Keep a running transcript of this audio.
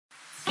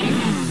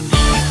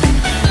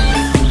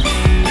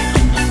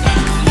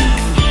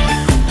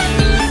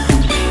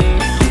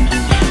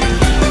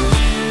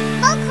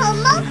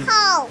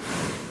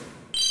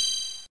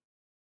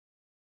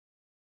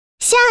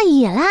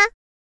野啦！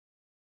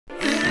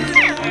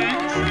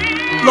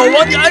老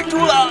王，你按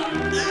住了！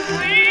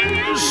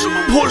什么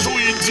破收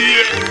音机？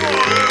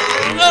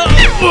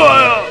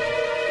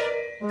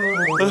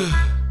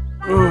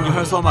你还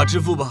是扫码支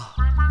付吧。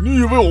你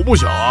以为我不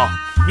想啊？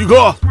你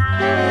看。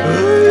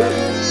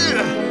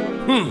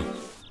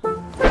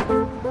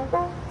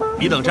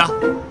你等着，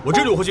我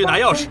这里回去拿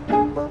钥匙。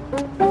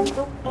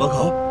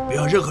MOCO，不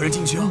要任何人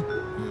进去哦。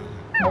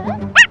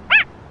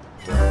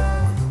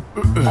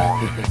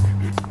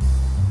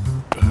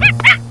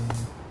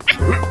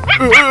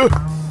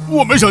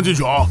我没想进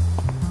去啊。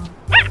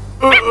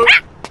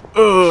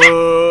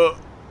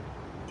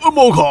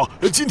MOCO，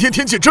今天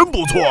天气真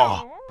不错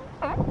啊。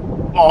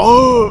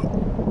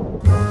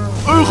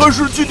还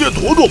是进店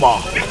躲躲吧。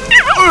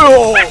哎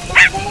呦，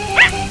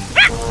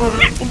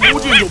不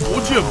进就不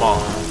进嘛。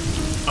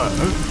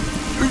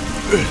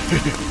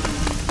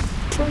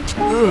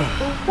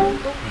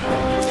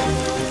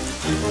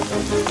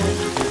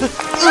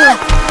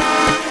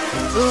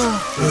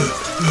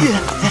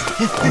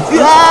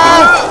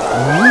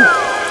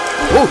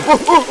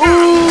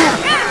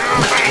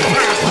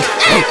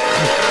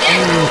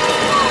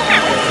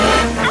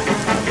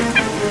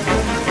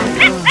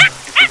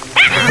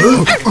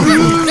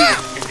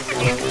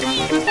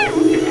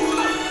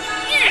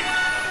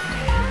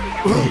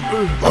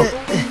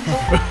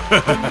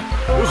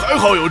还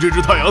好有这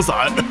只太阳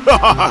伞。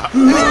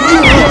你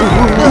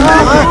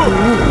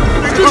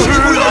这是什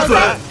么鸭嘴？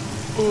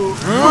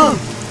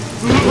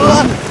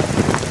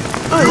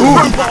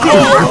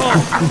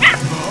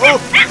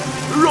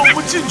让我们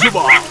进去吧。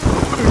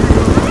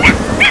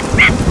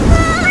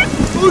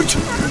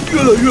越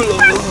来越冷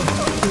了。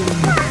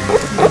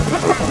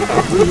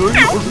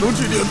要是能借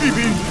点避避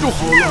雨就好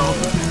了。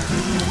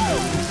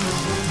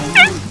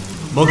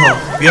MOCO，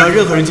别让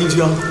任何人进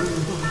去啊！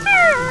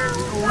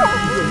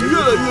越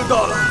来越大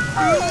了。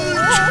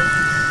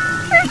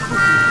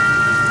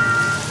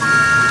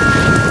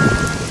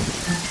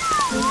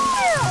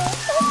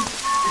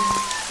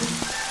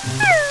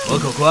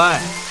MOCO乖，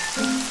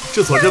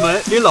这锁着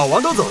门，连老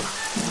王都走了。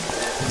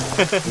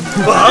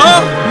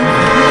啊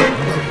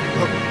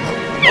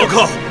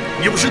！MOCO，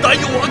你不是答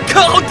应我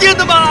看好店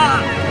的吗？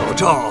老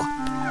赵，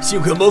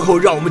幸亏MOCO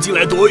让我们进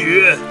来躲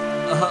雨。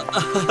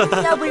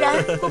要不然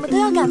我们都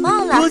要感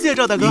冒了。多谢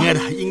赵大哥，应该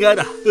的，应该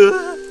的。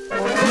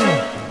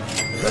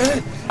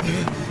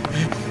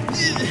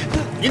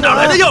你哪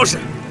来的钥匙？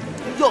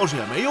钥匙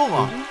也没用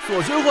啊，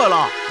锁芯坏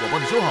了，我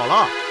帮你修好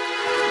了。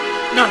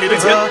那你的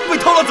钱被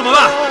偷了怎么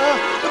办？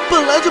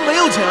本来就没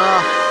有钱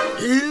啊。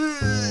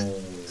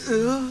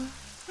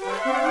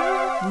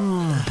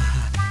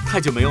太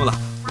久没用了，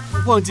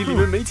忘记里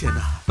面没钱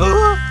呢。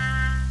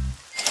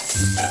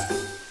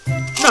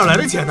哪来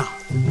的钱呢？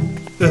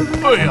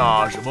哎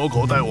呀，是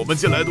MOCO带我们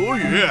进来躲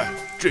雨，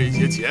这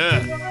些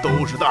钱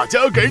都是大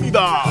家给你的。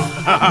哈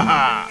哈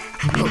哈。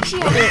是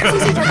啊，谢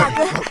谢赵大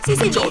哥，谢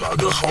谢你。赵大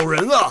哥好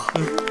人啊。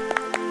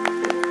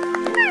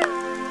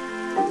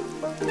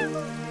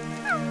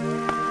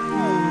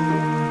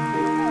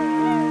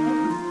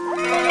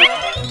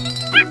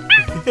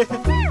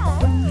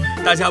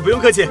大家不用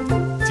客气，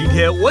今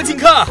天我请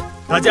客，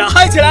大家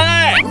嗨起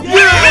来！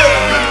耶！